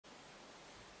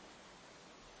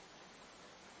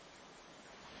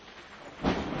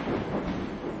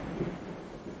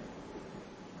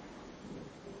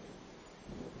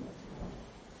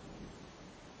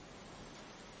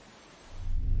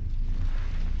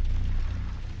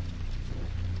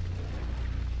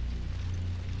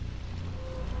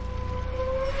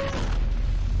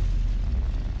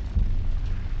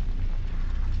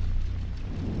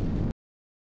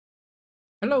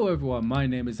Hello everyone, my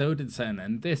name is Odinson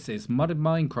and this is Modded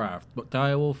Minecraft, but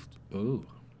Direwolf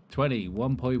 20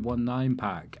 1.19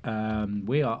 pack.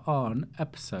 We are on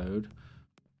episode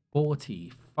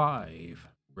 45,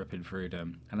 ripping through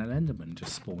them, and an Enderman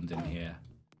just spawned in here.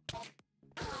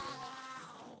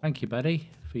 Thank you, buddy,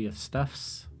 for your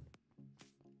stuffs.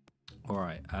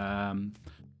 Alright,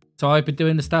 so I've been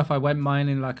doing the stuff. I went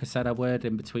mining like I said I would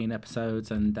in between episodes,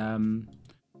 and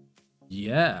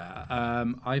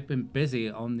yeah, I've been busy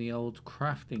on the old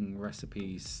crafting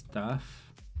recipe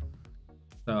stuff.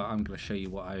 So I'm going to show you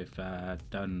what I've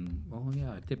done. Oh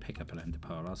yeah, I did pick up an ender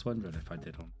pearl. I was wondering if I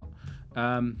did or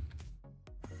not.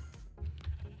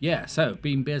 Yeah, so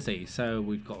been busy. So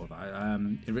we've got all that.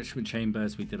 Enrichment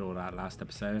chambers, we did all that last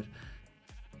episode.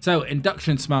 So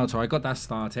induction smelter, I got that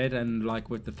started, and like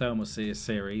with the thermal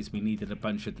series, we needed a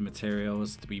bunch of the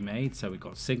materials to be made. So we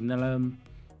got signalum,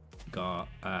 got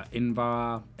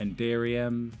Invar,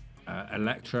 Enderium,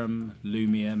 Electrum,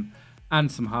 Lumium, and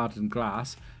some hardened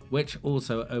glass, which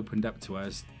also opened up to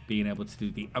us being able to do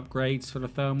the upgrades for the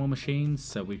thermal machines.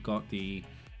 So we've got the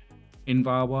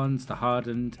Invar ones, the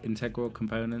hardened integral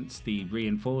components, the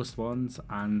reinforced ones,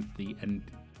 and the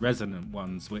resonant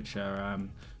ones, which are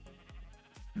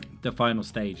the final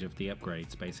stage of the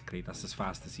upgrades. Basically, that's as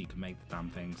fast as you can make the damn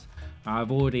things.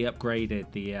 I've already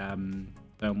upgraded the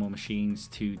thermal machines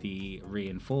to the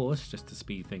reinforced just to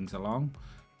speed things along.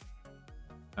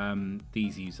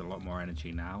 These use a lot more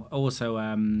energy now. Also,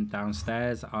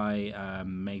 downstairs I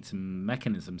made some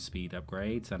mechanism speed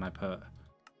upgrades, and I put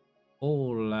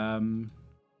all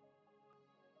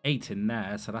 8 in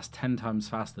there, so that's 10 times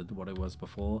faster than what it was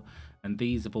before. And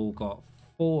these have all got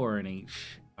 4 in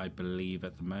each, I believe,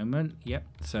 at the moment. Yep,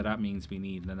 so that means we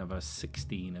need another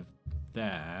 16 of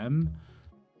them.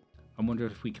 I wonder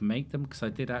if we can make them, because I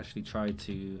did actually try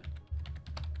to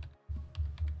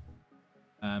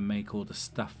make all the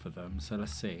stuff for them. So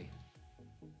let's see.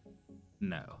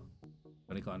 No,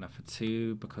 only got enough for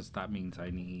 2, because that means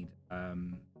I need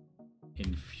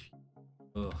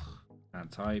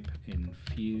can't type,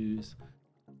 infuse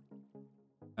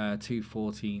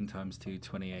 214 times 2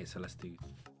 28. So let's do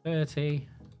 30.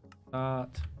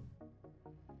 Start.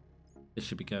 This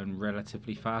should be going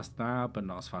relatively fast now, but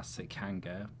not as fast as it can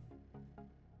go.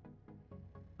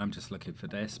 I'm just looking for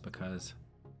this because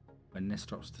when this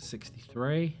drops to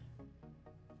 63,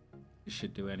 it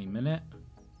should do any minute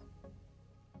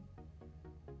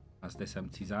as this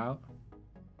empties out.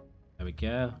 There we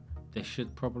go. This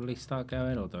should probably start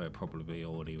going, although it probably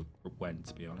already went,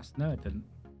 to be honest. No, it didn't.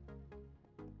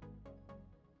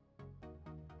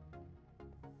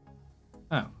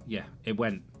 Oh, yeah, it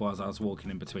went whilst I was walking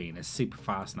in between. It's super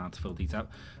fast now to fill these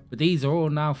up. But these are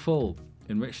all now full.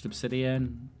 Enriched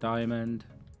obsidian, diamond,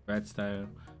 redstone,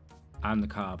 and the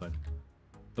carbon.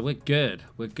 So we're good.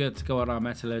 We're good to go on our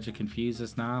metallurgic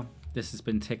infusers now. This has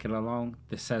been ticking along.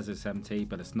 This says it's empty,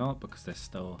 but it's not, because there's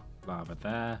still lava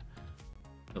there.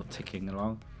 Still ticking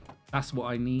along. That's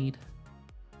what I need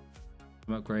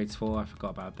some upgrades for. I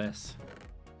forgot about this.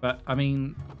 But, I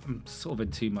mean, I'm sort of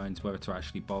in two minds whether to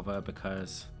actually bother,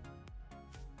 because,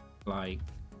 like,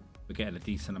 we're getting a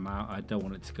decent amount. I don't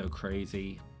want it to go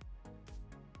crazy.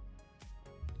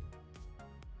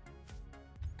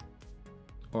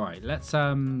 Alright, let's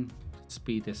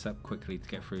speed this up quickly to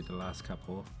get through the last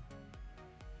couple.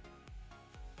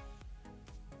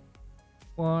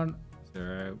 1,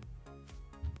 0.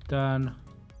 Done.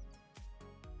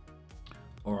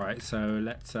 Alright, so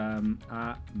let's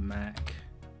at mech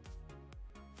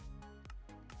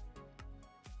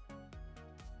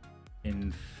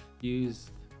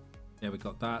infused. Yeah, we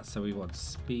got that. So we want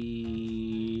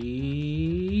speed.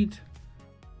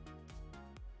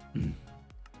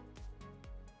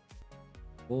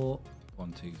 4,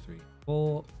 1, 2, 3,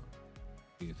 4,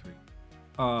 2, 3.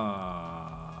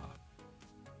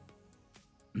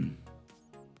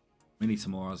 We need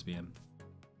some more osmium.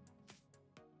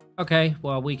 Okay,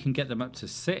 well, we can get them up to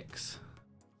 6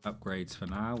 upgrades for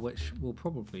now, which we'll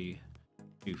probably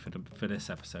do for this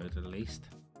episode at least.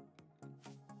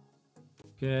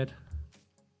 Good.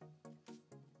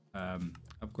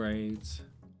 Upgrades.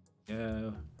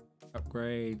 Go.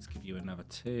 Upgrades. Give you another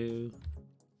 2.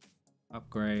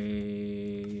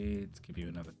 Upgrades. Give you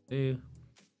another 2.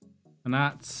 And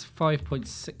that's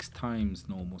 5.6 times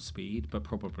normal speed, but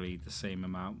probably the same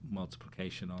amount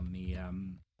multiplication on the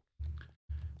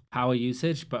power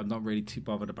usage, but I'm not really too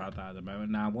bothered about that at the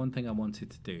moment. Now, one thing I wanted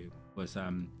to do was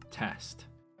test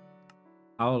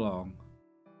how long.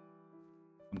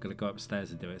 I'm going to go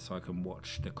upstairs and do it so I can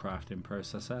watch the crafting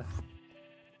processor.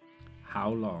 How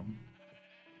long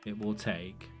it will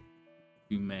take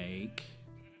to make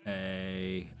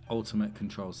a ultimate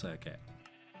control circuit.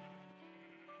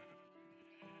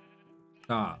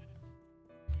 Start.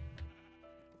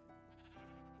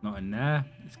 Not in there.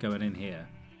 It's going in here.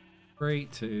 3,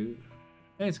 2.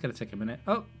 It's going to take a minute.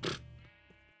 Oh.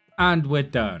 And we're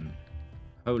done.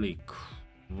 Holy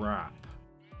crap.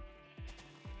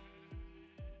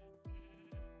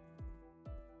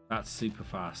 That's super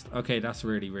fast. Okay, that's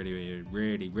really good.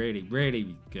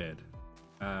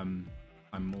 I'm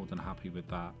more than happy with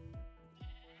that.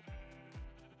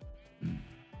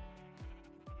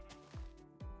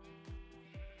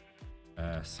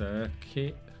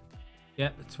 Circuit.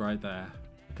 Yep, it's right there.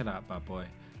 Look at that bad boy.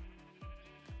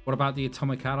 What about the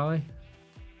atomic alloy?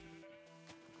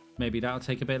 Maybe that'll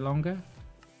take a bit longer.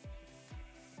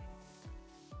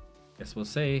 Guess we'll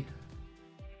see.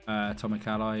 Atomic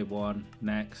alloy 1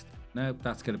 next. Nope,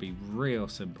 that's going to be real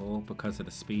simple because of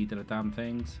the speed of the damn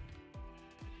things.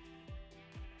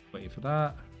 Waiting for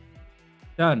that.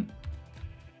 Done.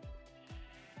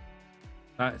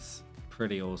 That's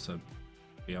pretty awesome,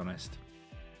 to be honest.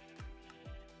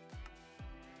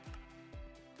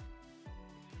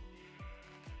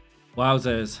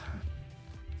 Wowzers.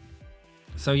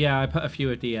 So yeah, I put a few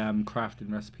of the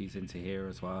crafting recipes into here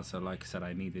as well. So like I said,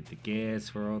 I needed the gears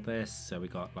for all this. So we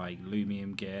got like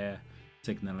lumium gear,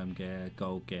 signalum gear,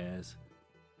 gold gears,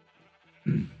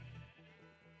 and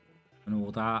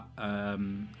all that. I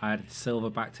added silver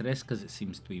back to this because it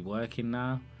seems to be working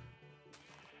now.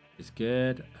 It's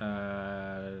good.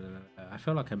 I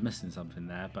feel like I'm missing something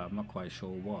there, but I'm not quite sure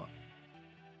what.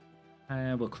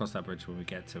 We'll cross that bridge when we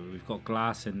get to it. We've got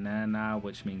glass in there now,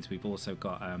 which means we've also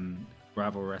got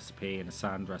gravel recipe and a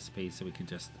sand recipe, so we can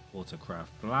just auto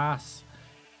craft glass,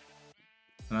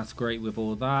 and that's great with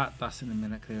all that. That's in the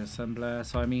minute clear assembler.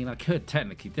 So I mean, I could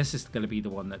technically, this is going to be the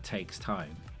one that takes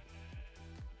time,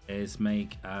 is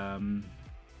make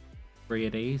 3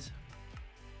 of these.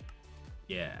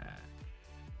 Yeah,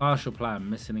 partial plan,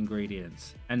 missing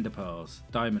ingredients, ender pearls,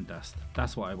 diamond dust.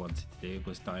 That's what I wanted to do,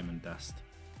 was diamond dust.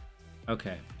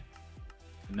 Okay,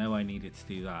 I know I needed to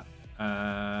do that.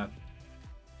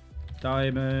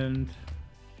 Diamond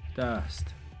dust.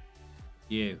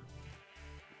 We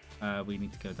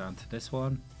need to go down to this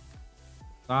one.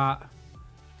 That.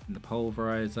 In the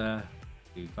pulverizer.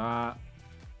 Do that.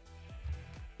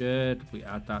 Good. We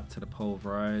add that to the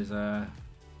pulverizer.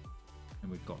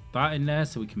 And we've got that in there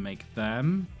so we can make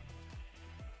them.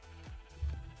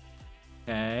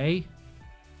 Okay.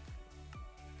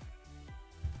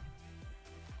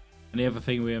 And the other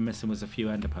thing we were missing was a few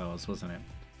ender pearls, wasn't it?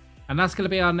 And that's going to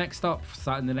be our next stop.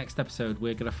 Starting the next episode,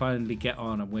 we're going to finally get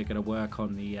on and we're going to work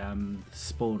on the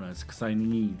spawners, because I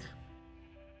need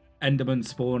Enderman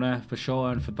spawner for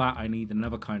sure, and for that I need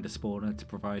another kind of spawner to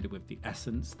provide it with the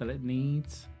essence that it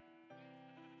needs.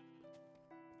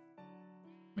 I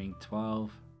mean,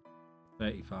 12,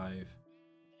 35,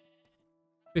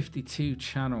 52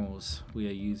 channels we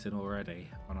are using already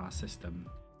on our system.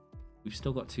 We've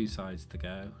still got 2 sides to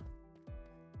go.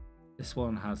 This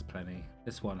one has plenty.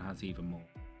 This one has even more.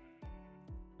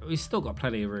 But we've still got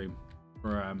plenty of room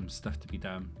for stuff to be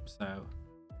done. So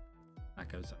that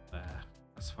goes up there.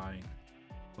 That's fine.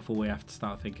 Before we have to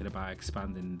start thinking about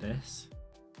expanding this.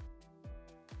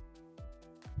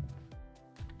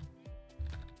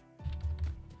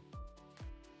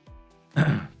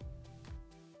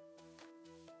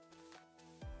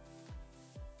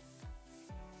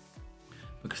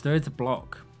 Because there is a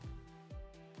block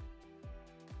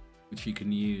which you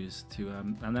can use to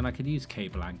and then I could use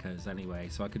cable anchors anyway,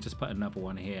 so I could just put another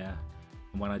one here,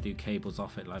 and when I do cables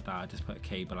off it like that, I just put a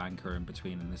cable anchor in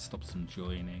between and this stops them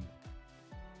joining.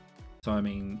 So I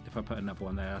mean, if I put another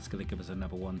one there, that's going to give us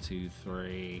another 1, 2,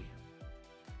 3,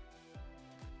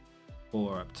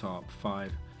 4 up top,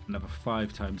 5, another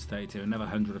 5 times 32, another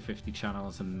 150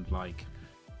 channels, and like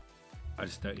I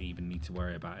just don't even need to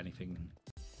worry about anything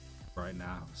right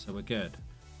now, so we're good.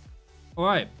 All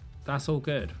right, that's all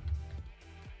good.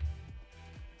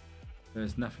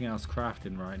 There's nothing else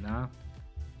crafting right now.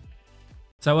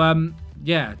 So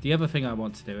yeah, the other thing I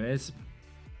want to do is,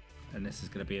 and this is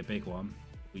going to be a big one,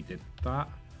 we did that,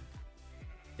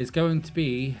 is going to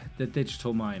be the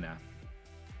digital miner.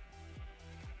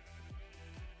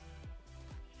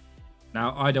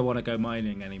 Now I don't want to go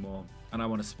mining anymore, and I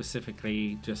want to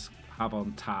specifically just have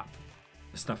on tap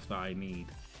the stuff that I need.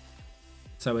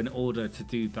 So in order to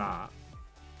do that,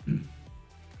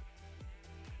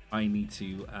 I need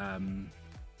to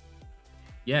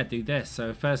yeah, do this.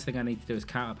 So first thing I need to do is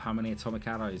count up how many atomic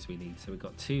alloys we need. So we've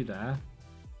got 2 there,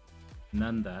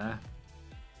 none there,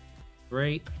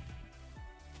 3,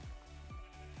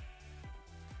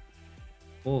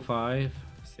 4, 5,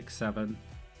 6, 7.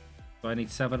 So I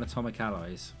need 7 atomic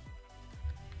alloys.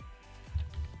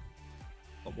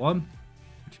 Got 1.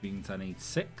 which means I need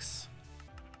 6.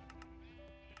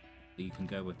 So you can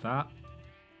go with that.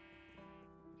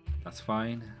 That's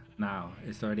fine. Now,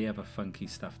 is there any other funky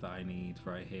stuff that I need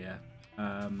right here?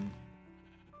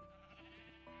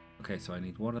 Okay, so I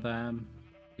need 1 of them,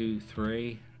 2,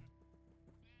 3.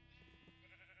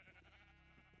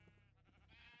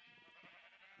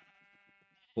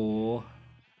 4.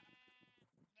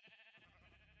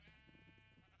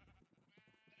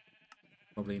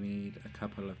 Probably need a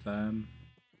couple of them.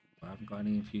 I haven't got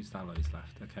any infused alloys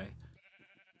left. Okay.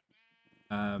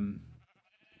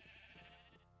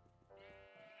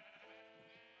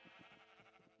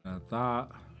 That.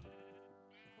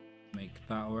 Make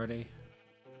that already.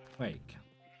 Wait.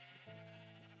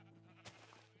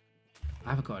 I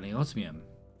haven't got any osmium.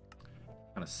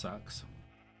 Kind of sucks.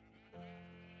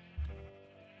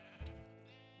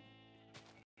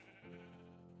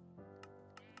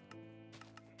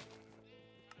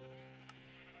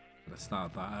 Let's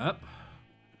start that up.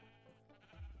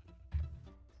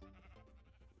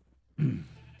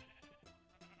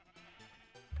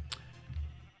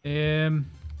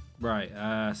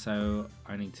 Right, so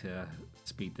I need to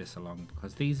speed this along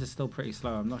because these are still pretty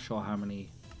slow. I'm not sure how many.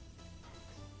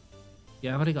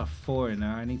 Yeah, I've only got 4 in there.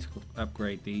 I need to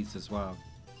upgrade these as well.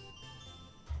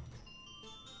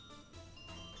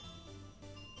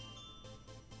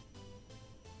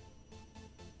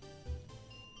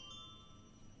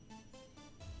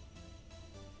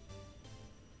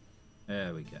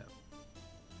 There we go.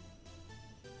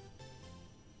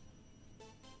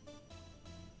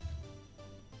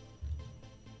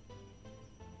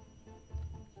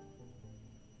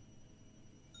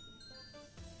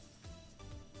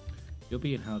 You're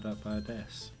being held up by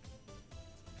this.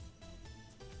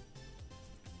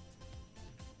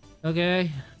 Okay.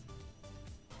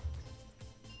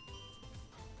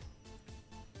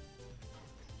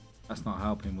 That's not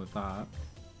helping with that.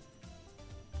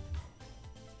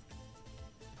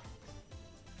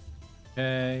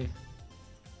 Okay.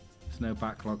 There's no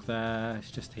backlog there.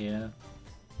 It's just here.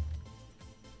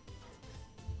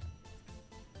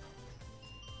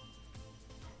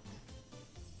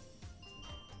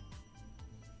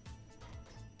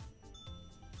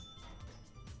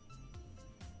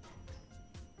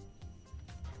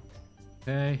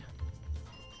 Okay.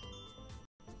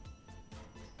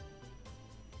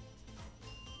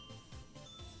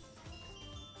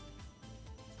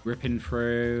 Ripping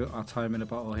through our time in a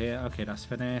bottle here. Okay, that's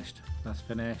finished. That's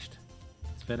finished.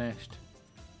 It's finished.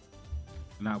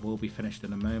 And that will be finished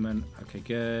in a moment. Okay,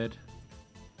 good.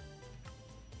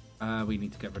 We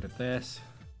need to get rid of this.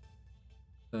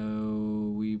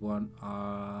 So we want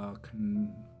our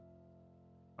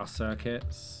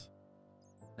circuits.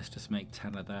 Let's just make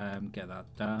 10 of them, get that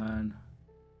done.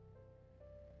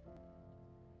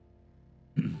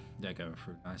 They're going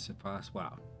through nice and fast.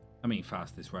 Wow. I mean,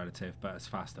 fast is relative, but it's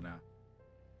faster now.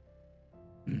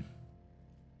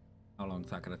 How long is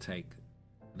that going to take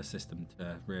the system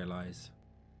to realize?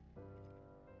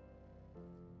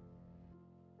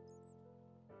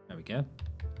 There we go.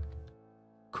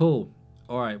 Cool.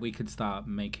 All right, we can start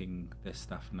making this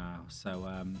stuff now.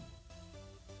 So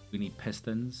we need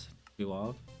pistons. 2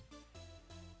 of.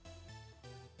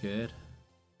 Good.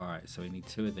 All right, so we need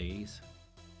 2 of these.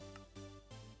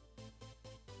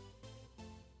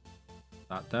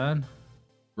 That done.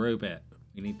 Robot.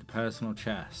 We need the personal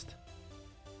chest.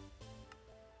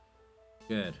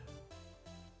 Good.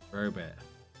 Robot.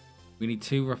 We need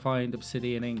 2 refined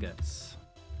obsidian ingots.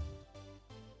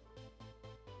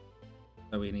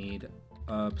 So we need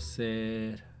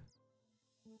obsid.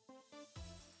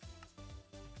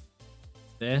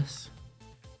 This.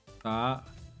 That.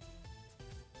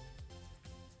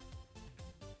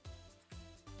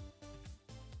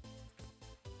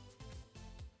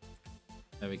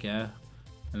 There we go.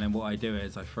 And then what I do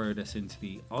is I throw this into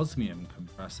the osmium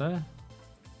compressor.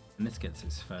 And this gets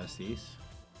its first use.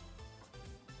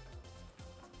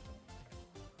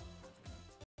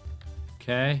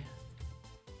 Okay.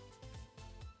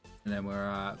 And then we're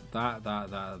at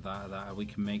that. We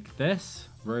can make this.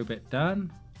 Robot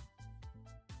done.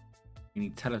 We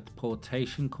need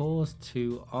teleportation cores,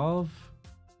 2 of.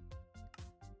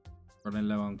 Running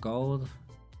low on gold.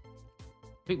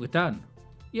 I think we're done.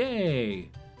 Yay!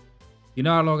 You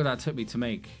know how long that took me to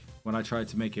make when I tried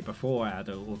to make it before I had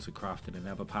it auto-crafted in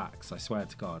other packs? I swear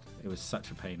to God, it was such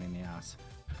a pain in the ass.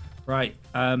 Right,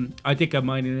 I did go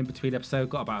mining in between episodes.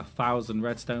 Got about 1,000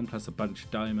 redstone plus a bunch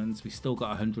of diamonds. We still got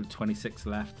 126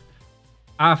 left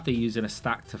after using a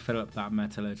stack to fill up that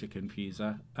metallurgic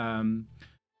infuser.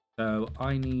 So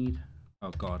I need...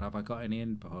 Oh God, have I got any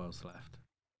inputs left?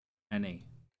 Any?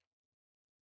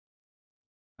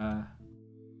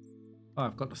 Oh,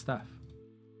 I've got the stuff.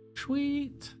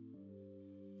 Sweet.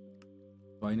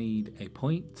 Do I need a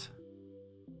point?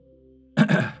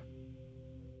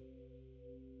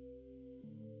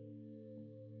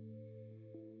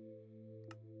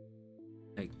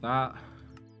 Take that.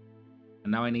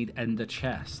 And now I need ender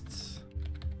chests.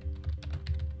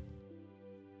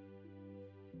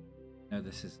 No,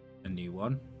 this is a new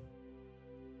one.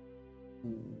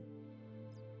 Ooh.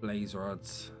 Blaze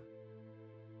rods.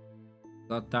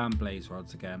 Goddamn blaze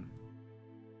rods again.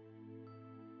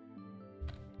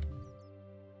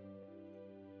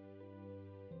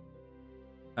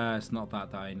 It's not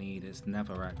that I need, it's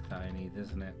Netherrack that I need,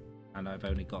 isn't it? And I've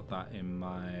only got that in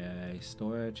my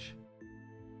storage.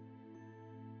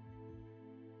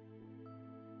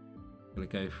 I'm gonna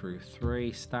go through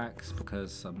 3 stacks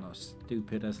because I'm not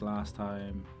stupid as last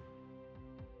time.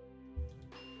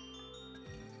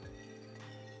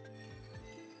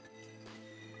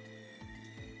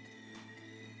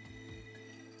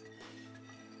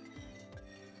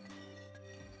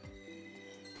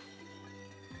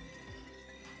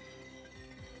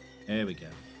 There we go.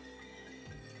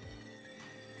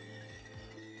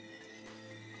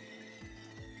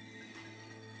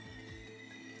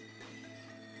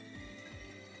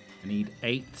 I need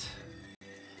 8.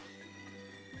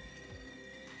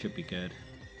 Should be good.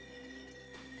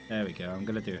 There we go. I'm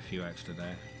going to do a few extra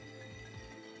there.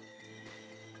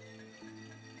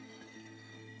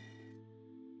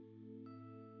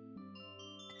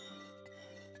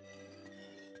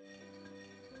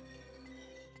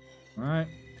 Alright,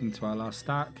 into our last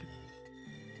stack.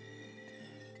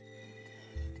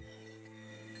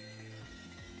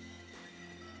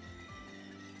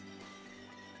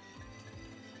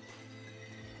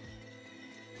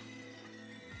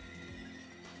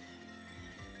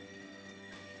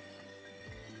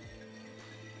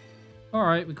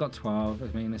 Alright, we got 12.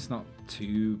 I mean, it's not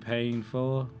too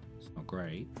painful. It's not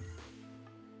great.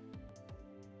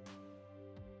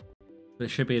 But it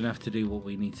should be enough to do what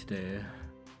we need to do.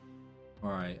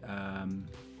 Alright,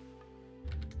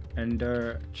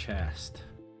 ender chest.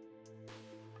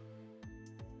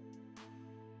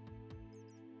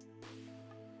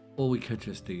 Or we could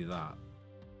just do that.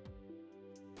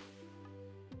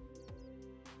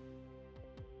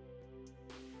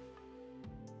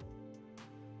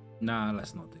 Nah,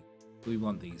 let's not do it. We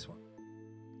want these ones.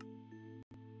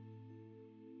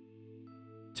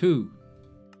 2.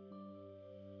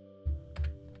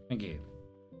 Thank you.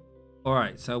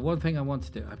 Alright, so one thing I want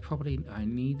to do, I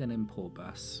need an import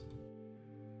bus.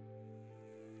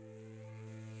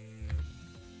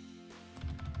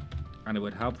 And it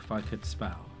would help if I could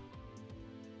spell.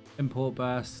 Import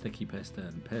bus, sticky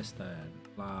piston,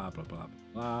 blah, blah, blah,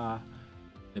 blah.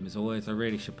 Same as always, I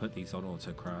really should put these on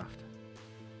AutoCraft.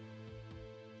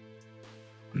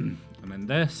 And then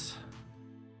this.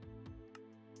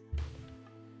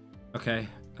 Okay,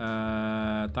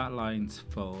 that line's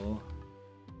full.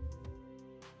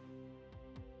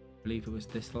 I believe it was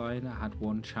this line that had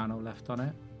 1 channel left on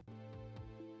it.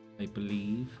 I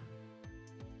believe.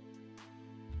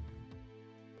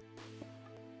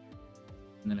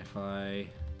 And then if I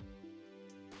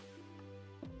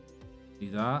do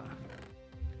that,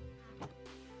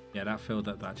 yeah, that filled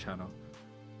up that channel.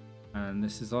 And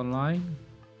this is online.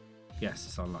 Yes,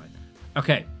 it's online.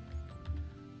 Okay.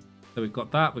 So we've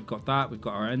got that, we've got that, we've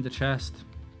got our ender chest.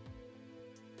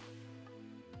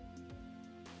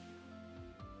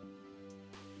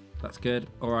 That's good.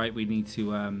 All right, we need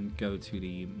to go to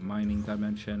the mining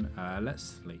dimension. Let's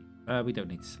sleep. We don't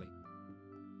need to sleep.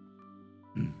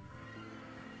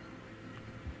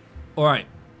 All right.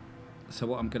 So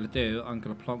what I'm going to do, I'm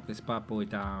going to plonk this bad boy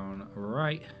down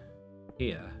right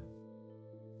here.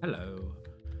 Hello.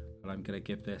 And I'm going to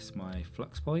give this my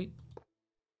flux point.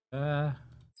 Going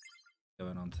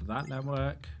on to that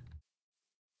network.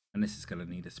 And this is going to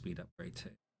need a speed upgrade too.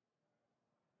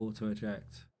 Auto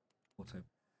eject. Auto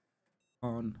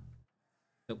on.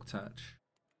 Silk touch.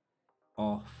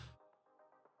 Off.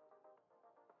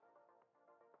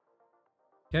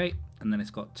 Okay. And then it's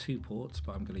got 2 ports,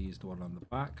 but I'm going to use the one on the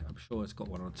back. I'm sure it's got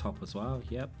one on top as well.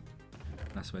 Yep.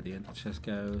 That's where the ender chest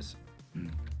goes.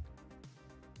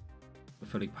 We're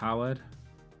fully powered.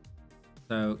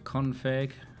 So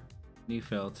config, new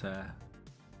filter.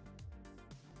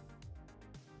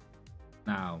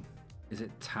 Now, is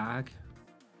it tag?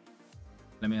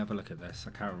 Let me have a look at this.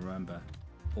 I can't remember.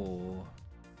 Or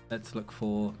let's look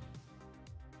for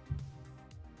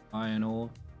iron ore.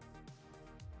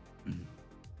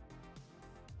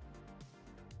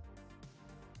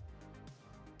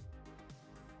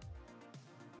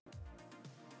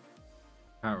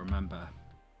 Can't remember.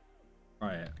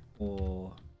 Right,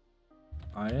 or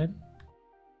iron.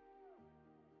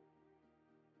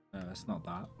 No, it's not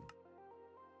that.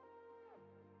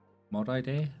 Mod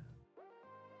ID?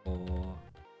 Or...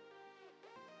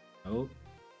 Oh.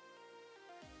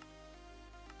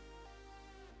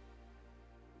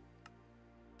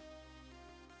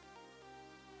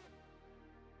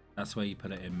 That's where you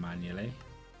put it in manually.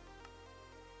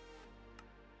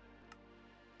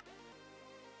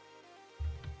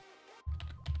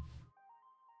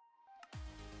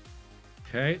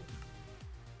 Okay.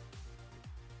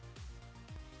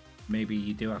 Maybe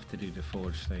you do have to do the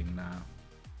forge thing now.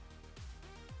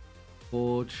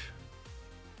 Forge.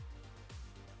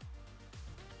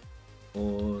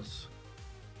 Pause.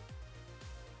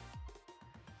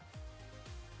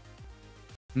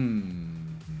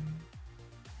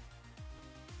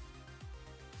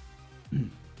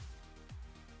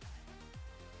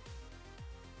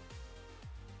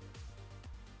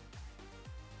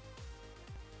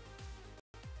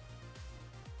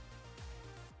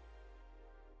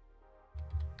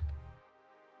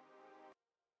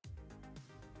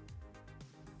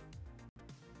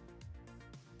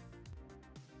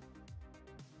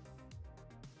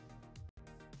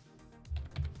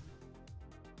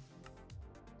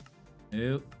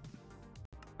 Nope.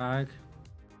 Tag.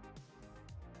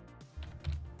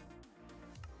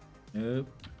 Nope.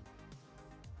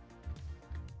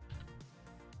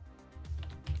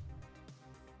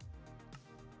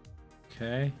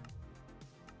 Okay.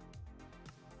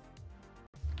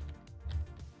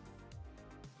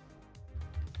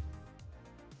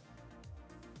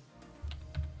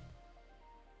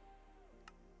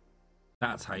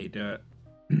 That's how you do it.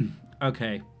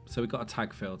 Okay, so we got a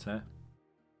tag filter.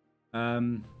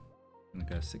 I'm gonna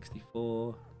go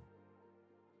 64,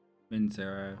 min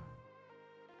 0.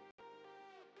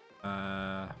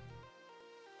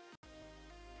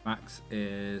 Max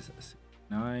is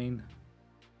 69.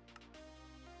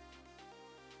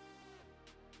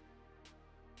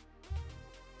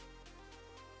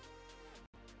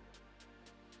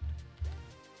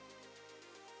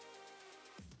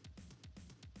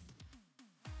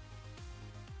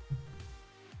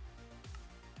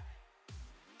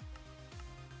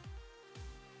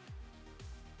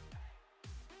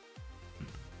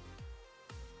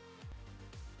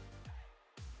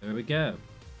 There we go.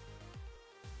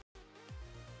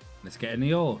 Let's get in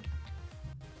the ore.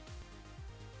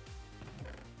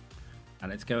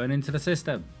 And it's going into the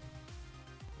system.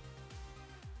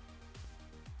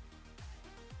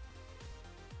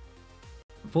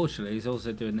 Unfortunately, he's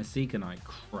also doing the Seeganite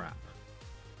crap.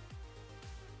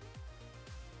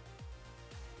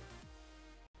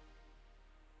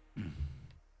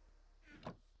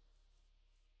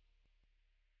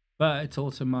 But it's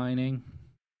also mining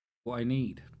what I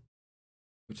need,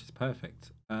 which is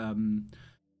perfect.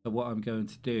 So what I'm going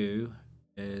to do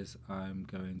is I'm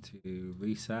going to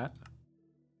reset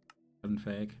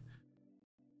config,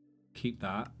 keep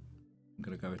that. I'm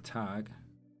going to go with tag.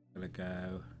 I'm going to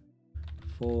go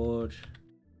forge,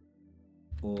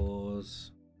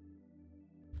 pause,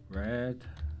 redstone.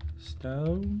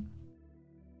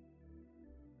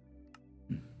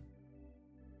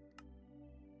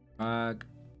 Tag,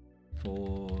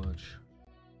 forge,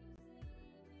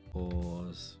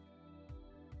 pause,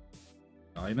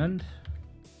 diamond.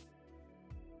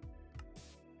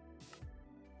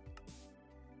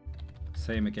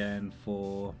 Same again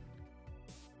for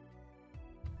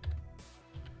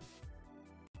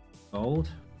gold.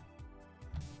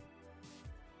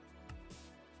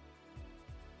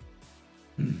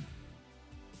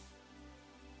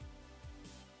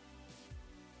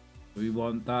 We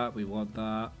want that, we want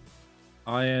that.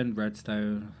 Iron,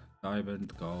 redstone,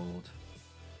 diamond, gold.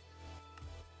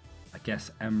 I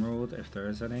guess emerald if there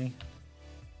is any.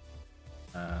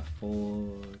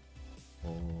 Forge,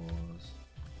 pause,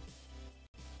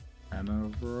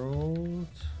 emerald.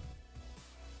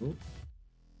 Ooh.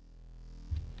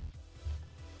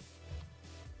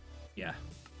 Yeah.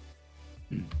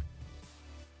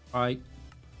 Right.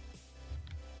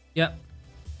 Yep.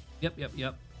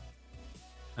 Yep.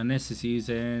 And this is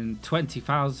using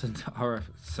 20,000 RF,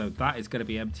 so that is going to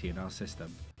be empty in our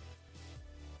system.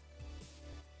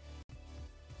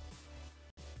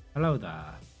 Hello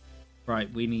there.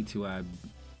 Right, we need to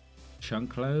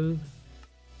chunk load.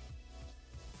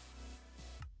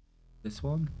 This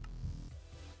one.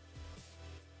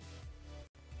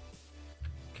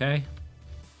 Okay.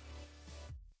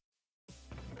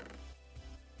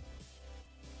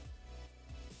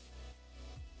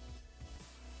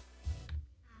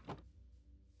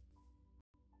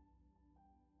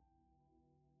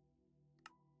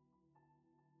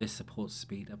 This supports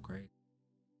speed upgrade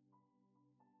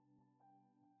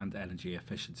and energy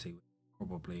efficiency,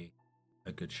 probably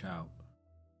a good shout.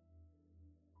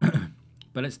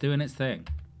 but it's doing its thing.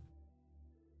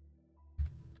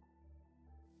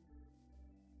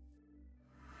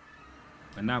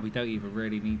 And now we don't even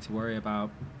really need to worry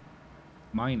about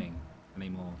mining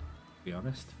anymore, to be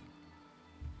honest.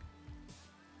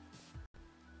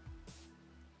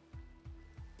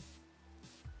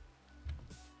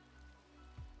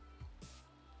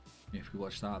 If we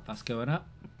watch that, that's going up.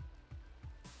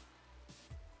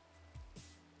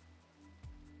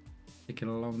 Ticking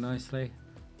along nicely.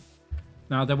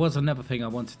 Now, there was another thing I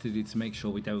wanted to do to make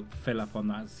sure we don't fill up on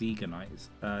that Xenogite,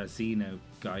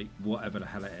 whatever the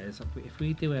hell it is. If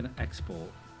we do an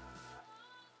export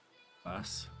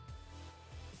bus,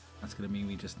 that's going to mean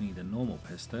we just need a normal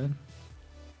piston.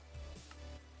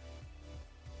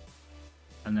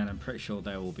 And then I'm pretty sure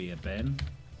there will be a bin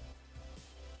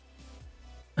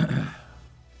of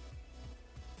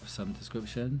some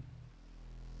description.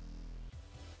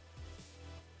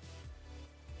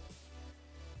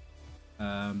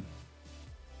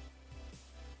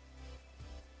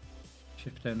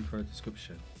 Shift N for a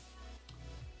description.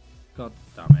 God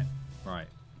damn it. Right,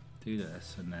 do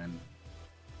this and then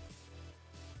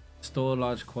store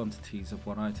large quantities of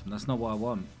one item. That's not what I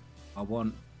want. I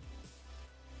want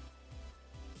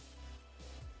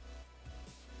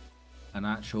an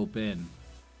actual bin.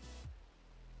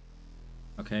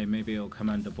 Okay, maybe it'll come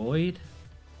under void.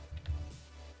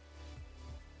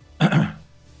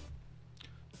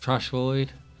 Trash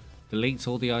void deletes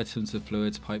all the items with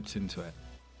fluids piped into it.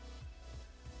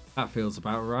 That feels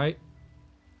about right.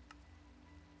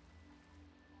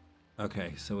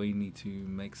 Okay, so we need to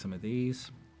make some of these.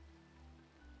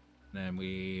 Then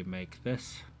we make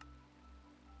this.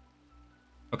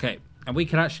 Okay, and we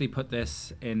can actually put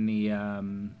this in the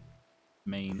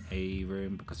main A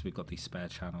room because we've got these spare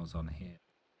channels on here.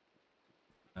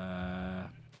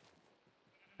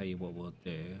 Tell you what we'll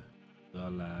do.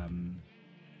 We'll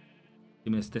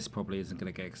this probably isn't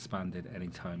going to get expanded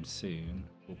anytime soon.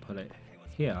 We'll put it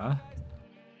here,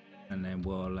 and then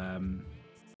we'll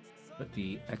put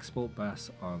the export bus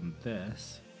on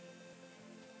this.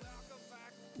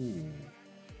 Ooh,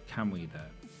 can we though?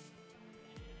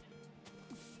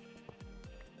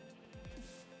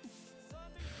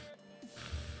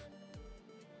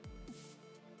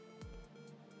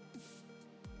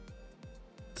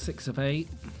 Six of 8.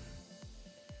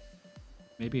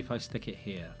 Maybe if I stick it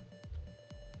here.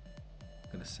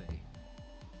 I'm gonna see.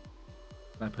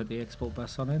 Can I put the export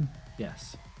bus on in?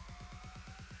 Yes.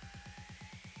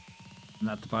 And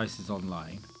that device is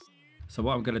online. So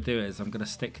what I'm gonna do is I'm gonna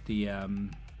stick the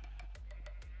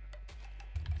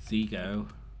Zego.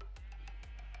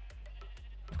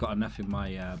 I've got enough in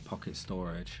my pocket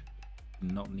storage.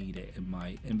 Not need it in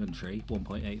my inventory.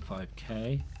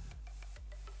 1.85k.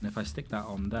 And if I stick that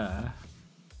on there,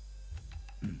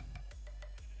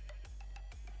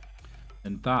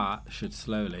 then that should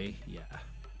slowly, yeah,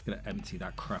 gonna empty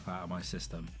that crap out of my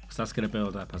system, because that's gonna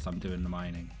build up as I'm doing the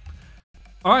mining.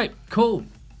 All right, cool.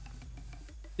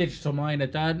 Digital miner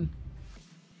done.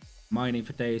 Mining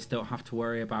for days. Don't have to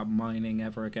worry about mining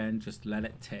ever again. Just let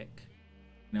it tick.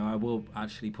 You know, I will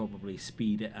actually probably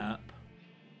speed it up.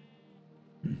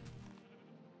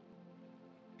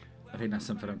 I think that's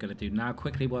something I'm going to do now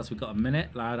quickly whilst we've got a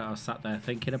minute. Now that I was sat there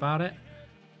thinking about it.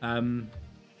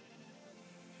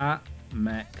 At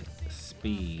mech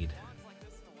speed.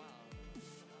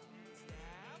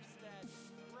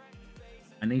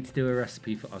 I need to do a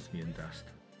recipe for osmium dust.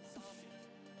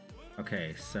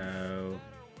 Okay, so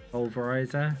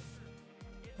pulverizer.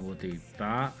 We'll do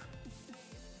that.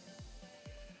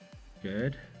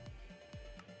 Good.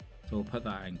 So we'll put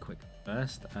that in quick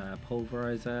first.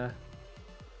 Pulverizer.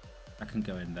 That can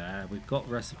go in there. We've got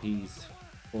recipes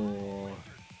for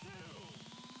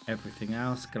everything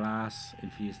else. Glass,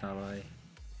 infused alloy.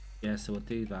 Yeah, so we'll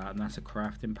do that. And that's a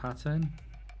crafting pattern.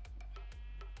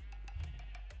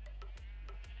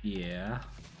 Yeah. And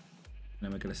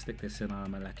then we're going to stick this in our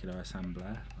molecular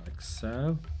assembler, like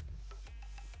so.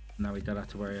 Now we don't have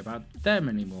to worry about them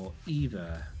anymore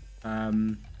either.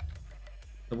 So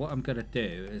what I'm going to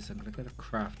do is I'm going to go to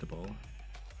craftable. I'm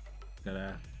going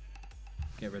to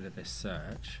get rid of this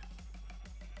search.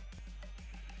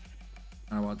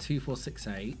 And I want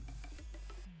 2468.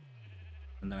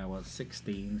 And then I want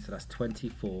 16, so that's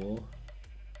 24.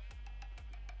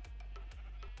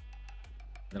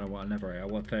 Then I want another array. I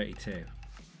want 32.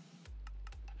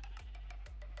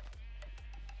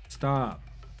 Start.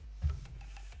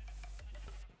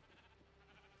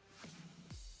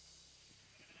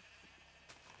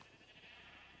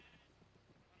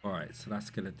 Alright, so that's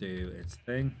going to do its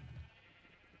thing.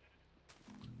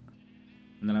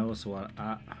 And then I also want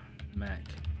at mech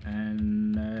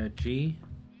energy.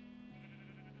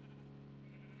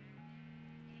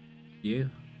 You.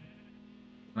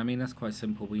 I mean, that's quite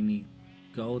simple. We need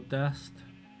gold dust.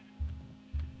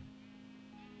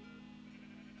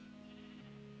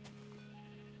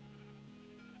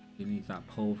 You need that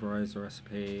pulverizer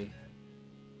recipe.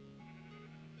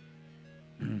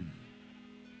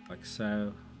 Like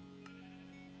so.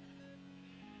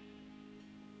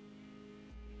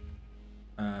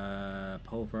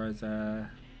 Pulverizer.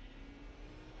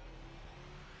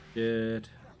 Good.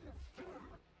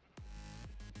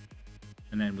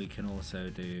 And then we can also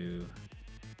do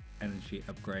energy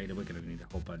upgrade, and we're going to need a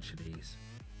whole bunch of these.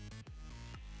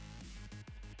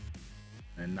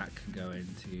 And that can go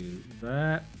into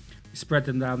there. Spread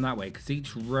them down that way, because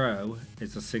each row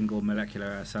is a single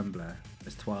molecular assembler.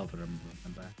 There's 12 of them,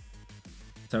 remember.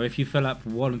 So if you fill up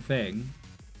one thing,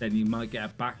 then you might get a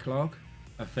backlog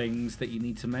of things that you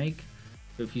need to make.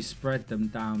 But if you spread them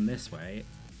down this way, it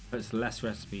puts less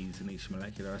recipes in each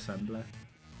molecular assembler.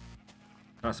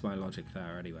 That's my logic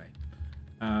there anyway.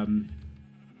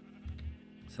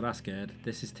 So that's good.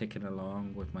 This is ticking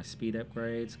along with my speed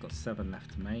upgrades. Got 7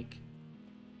 left to make.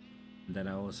 And then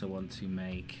I also want to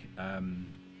make a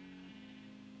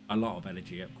lot of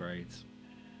energy upgrades.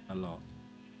 A lot.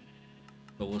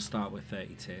 But we'll start with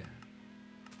 32.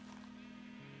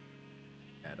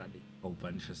 Yeah, that needs a whole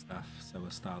bunch of stuff. So we'll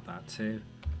start that too.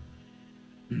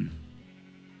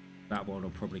 That one will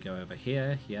probably go over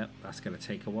here. Yep, that's going to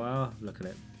take a while. Look at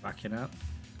it backing up.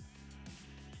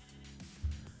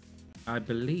 I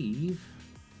believe...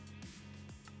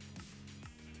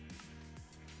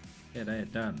 yeah, they're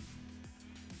done.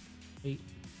 8,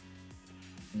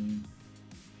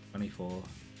 24,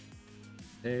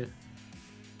 2.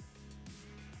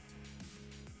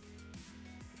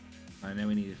 I know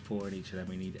we needed 4 in each of them.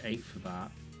 We need 8 for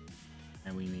that.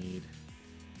 And we need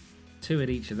 2 in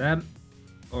each of them.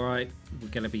 Alright, we're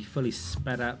going to be fully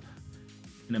sped up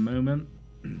in a moment.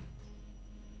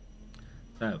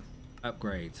 So,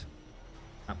 upgrades.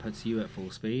 That puts you at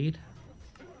full speed.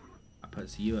 That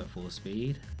puts you at full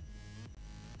speed.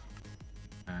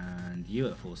 And you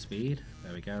at full speed.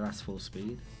 There we go, that's full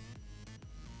speed.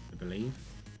 I believe.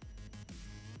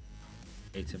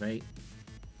 8 of 8.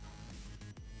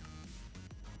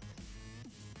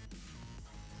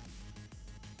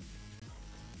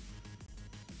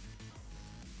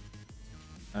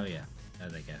 Oh yeah, there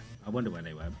they go. I wonder where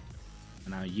they went.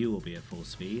 And now you will be at full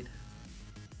speed.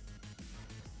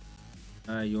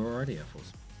 You're already at full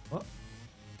speed. What?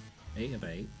 8 of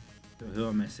 8. Who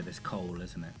I'm missing is Cole,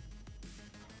 isn't it?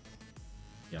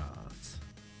 Yes.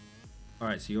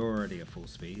 Alright, so you're already at full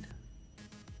speed.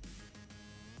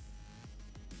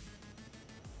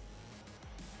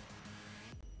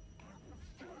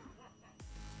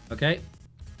 Okay.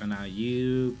 And now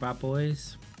you bad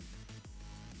boys.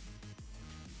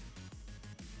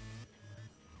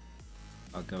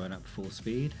 Are going up full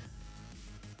speed.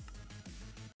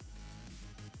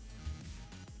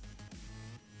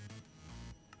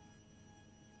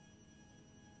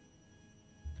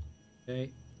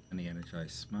 Okay, and the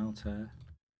energized smelter.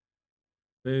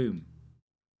 Boom.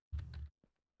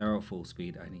 They're all full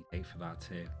speed. I need 8 for that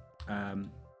too.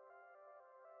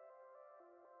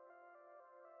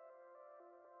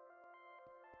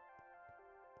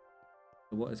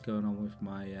 So what is going on with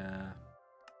my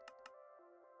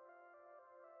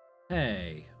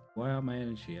hey, why are my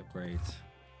energy upgrades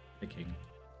picking?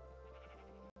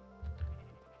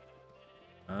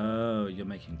 Oh, you're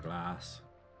making glass.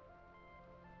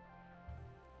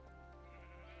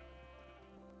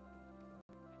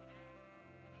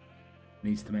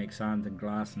 Needs to make sand and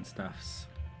glass and stuffs.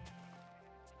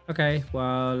 Okay,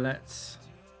 well, let's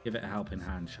give it a helping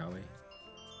hand, shall we?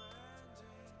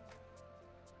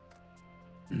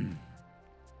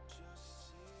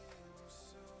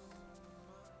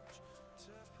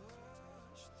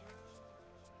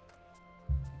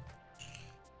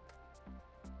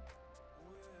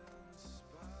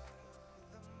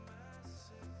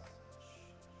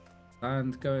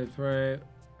 Sand going through.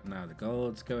 And now the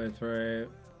gold's going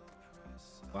through.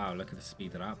 Wow, look at the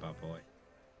speed of that bad boy.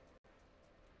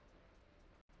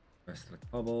 Rest of the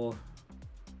cobble.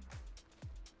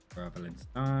 Gravel in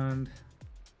sand.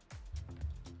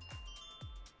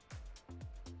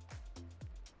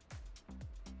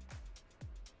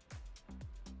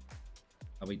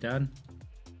 Are we done?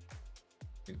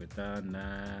 I think we're done.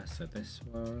 So this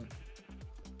one.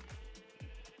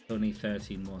 Still need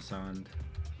 13 more sand.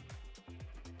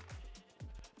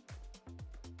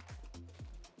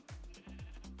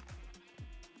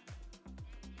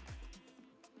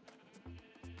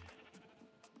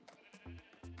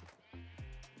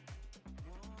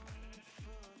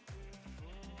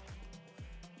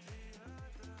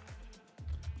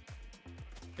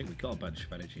 I think we got a bunch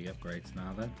of energy upgrades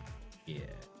now then. Yeah,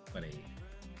 buddy.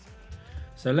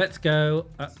 So let's go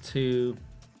up to,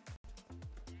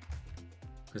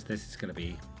 because this is going to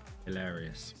be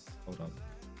hilarious. Hold on.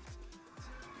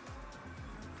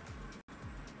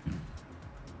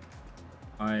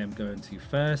 I am going to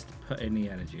first put in the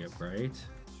energy upgrade,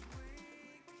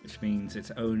 which means it's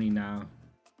only now.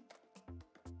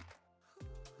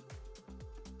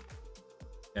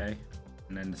 Okay,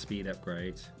 and then the speed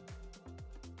upgrade.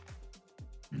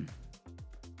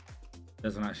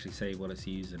 Doesn't actually say what it's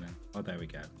using in. Oh, there we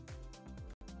go.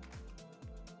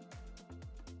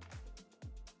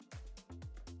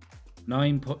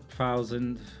 Nine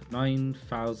thousand,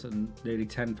 nearly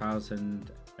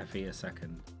 10,000 FE a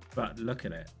second. But look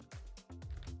at it.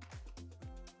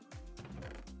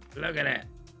 Look at it.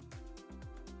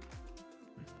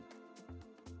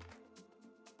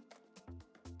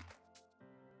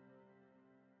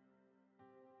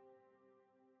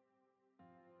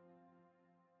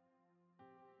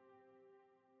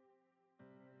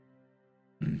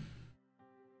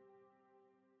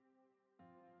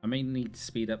 I may need to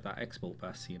speed up that export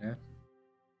bus, you know?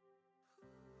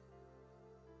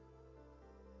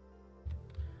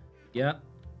 Yeah.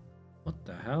 What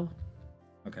the hell?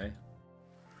 Okay.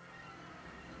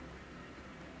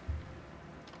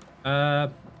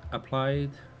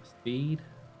 Applied speed.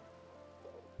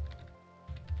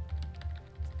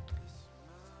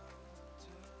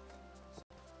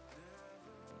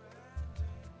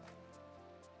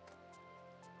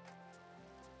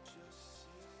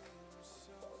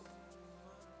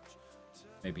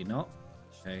 Maybe not.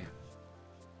 Okay.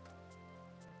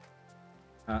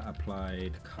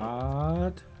 Applied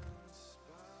card.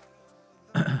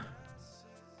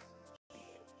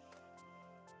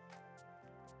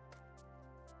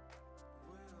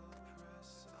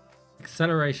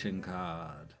 Acceleration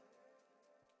card.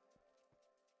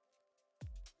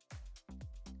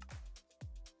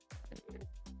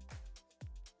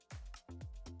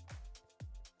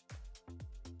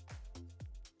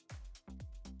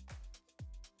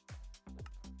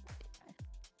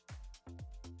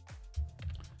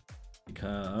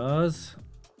 Because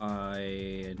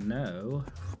I know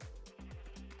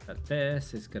that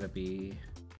this is going to be...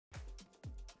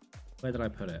 Where did I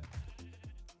put it?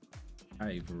 I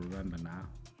don't even remember now.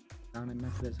 Down in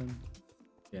mechanism?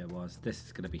 Yeah, it was. This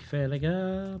is going to be filling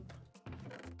up.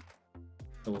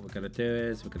 So what we're going to do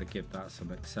is we're going to give that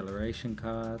some acceleration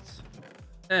cards.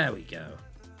 There we go.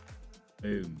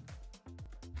 Boom.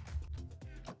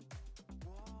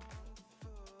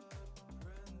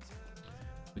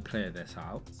 We clear this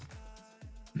out.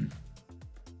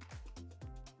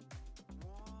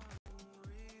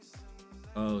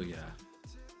 Oh yeah.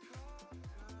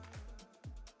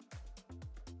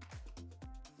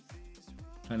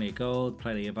 Plenty of gold,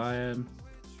 plenty of iron,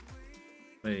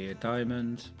 plenty of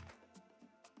diamond.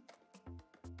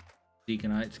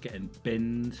 Deagonite's getting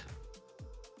binned.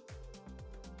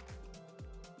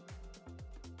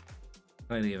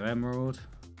 Plenty of emerald.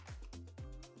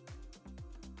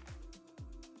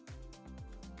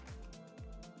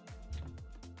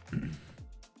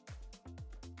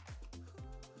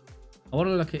 I want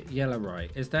to look at yellow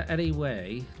right. Is there any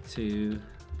way to...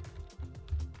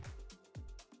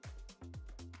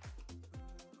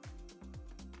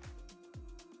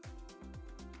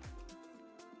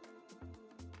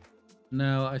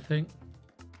 No, I think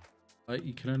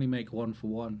you can only make 1 for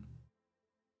 1,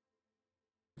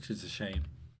 which is a shame.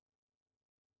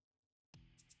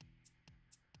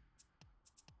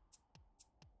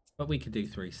 But we could do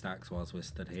 3 stacks whilst we're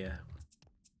stood here.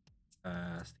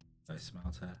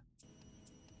 Smelter.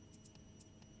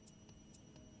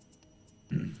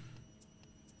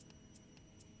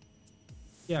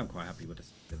 Yeah, I'm quite happy with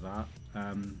that.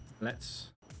 Let's...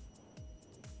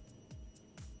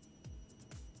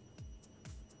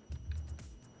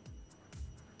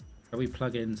 Can we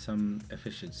plug in some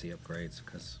efficiency upgrades,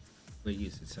 because we're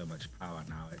using so much power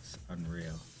now, it's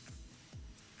unreal.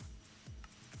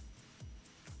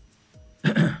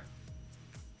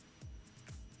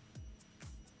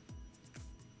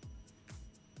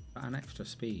 An extra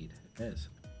speed, it is.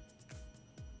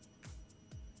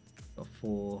 Got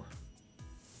 4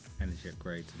 energy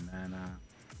upgrades in there now.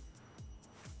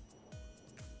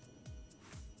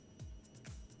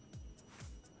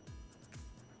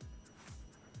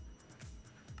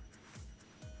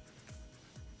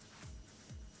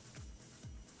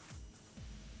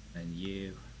 And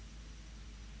you.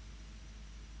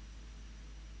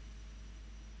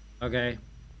 Okay.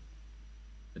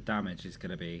 The damage is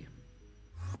going to be...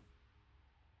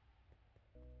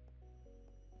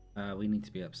 we need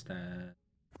to be upstairs.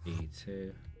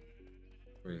 B2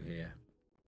 through here.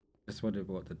 Just wondered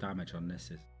what the damage on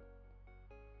this is.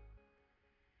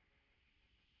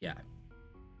 Yeah.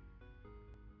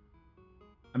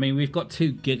 I mean, we've got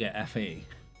 2 giga FE,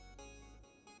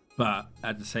 but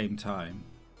at the same time,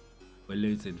 we're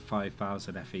losing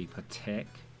 5,000 FE per tick,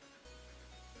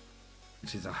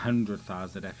 which is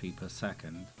 100,000 FE per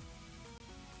second.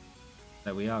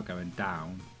 So we are going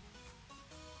down.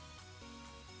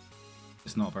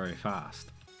 It's not very fast.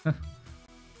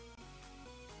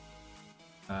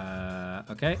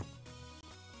 Okay.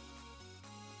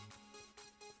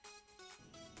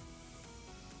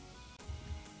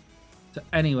 So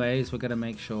anyways, we're going to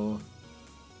make sure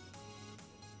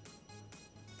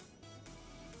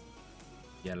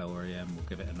yellow REM, we'll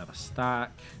give it another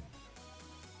stack.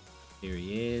 Here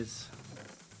he is.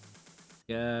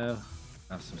 Go.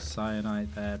 Have some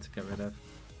cyanide there to get rid of.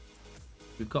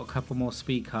 We've got a couple more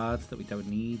speed cards that we don't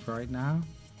need right now.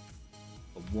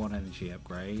 Got 1 energy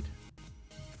upgrade.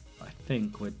 I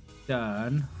think we're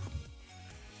done.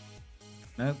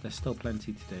 Nope, there's still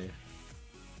plenty to do.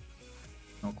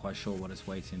 Not quite sure what it's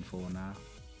waiting for now.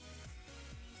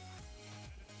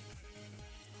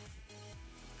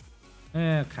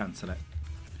 Yeah, cancel it.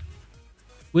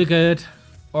 We're good.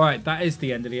 Alright, that is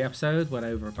the end of the episode. Went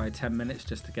over by 10 minutes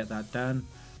just to get that done.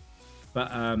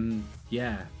 But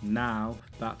yeah, now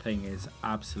that thing is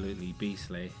absolutely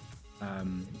beastly.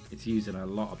 It's using a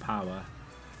lot of power.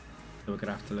 So we're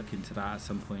going to have to look into that at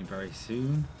some point very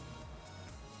soon.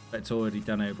 But it's already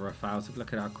done over 1,000.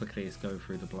 Look at how quickly it's going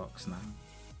through the blocks now.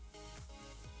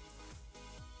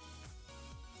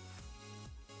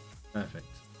 Perfect.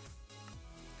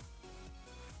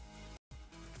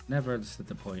 Never understood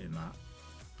the point in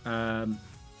that.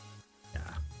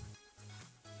 Yeah.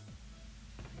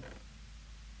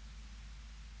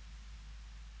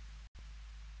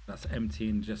 That's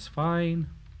emptying just fine.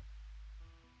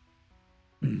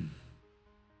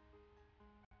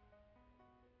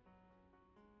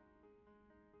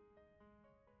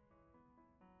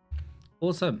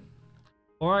 Awesome.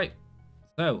 All right.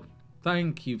 So,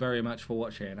 thank you very much for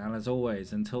watching. And as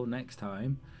always, until next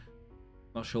time,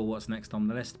 not sure what's next on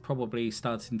the list. Probably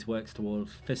starting to work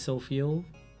towards fissile fuel.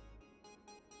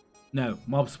 No,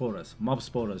 mob spawners. Mob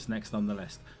spawners next on the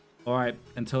list. All right.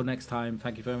 Until next time,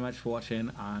 thank you very much for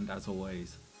watching. And as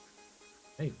always,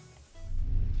 hey.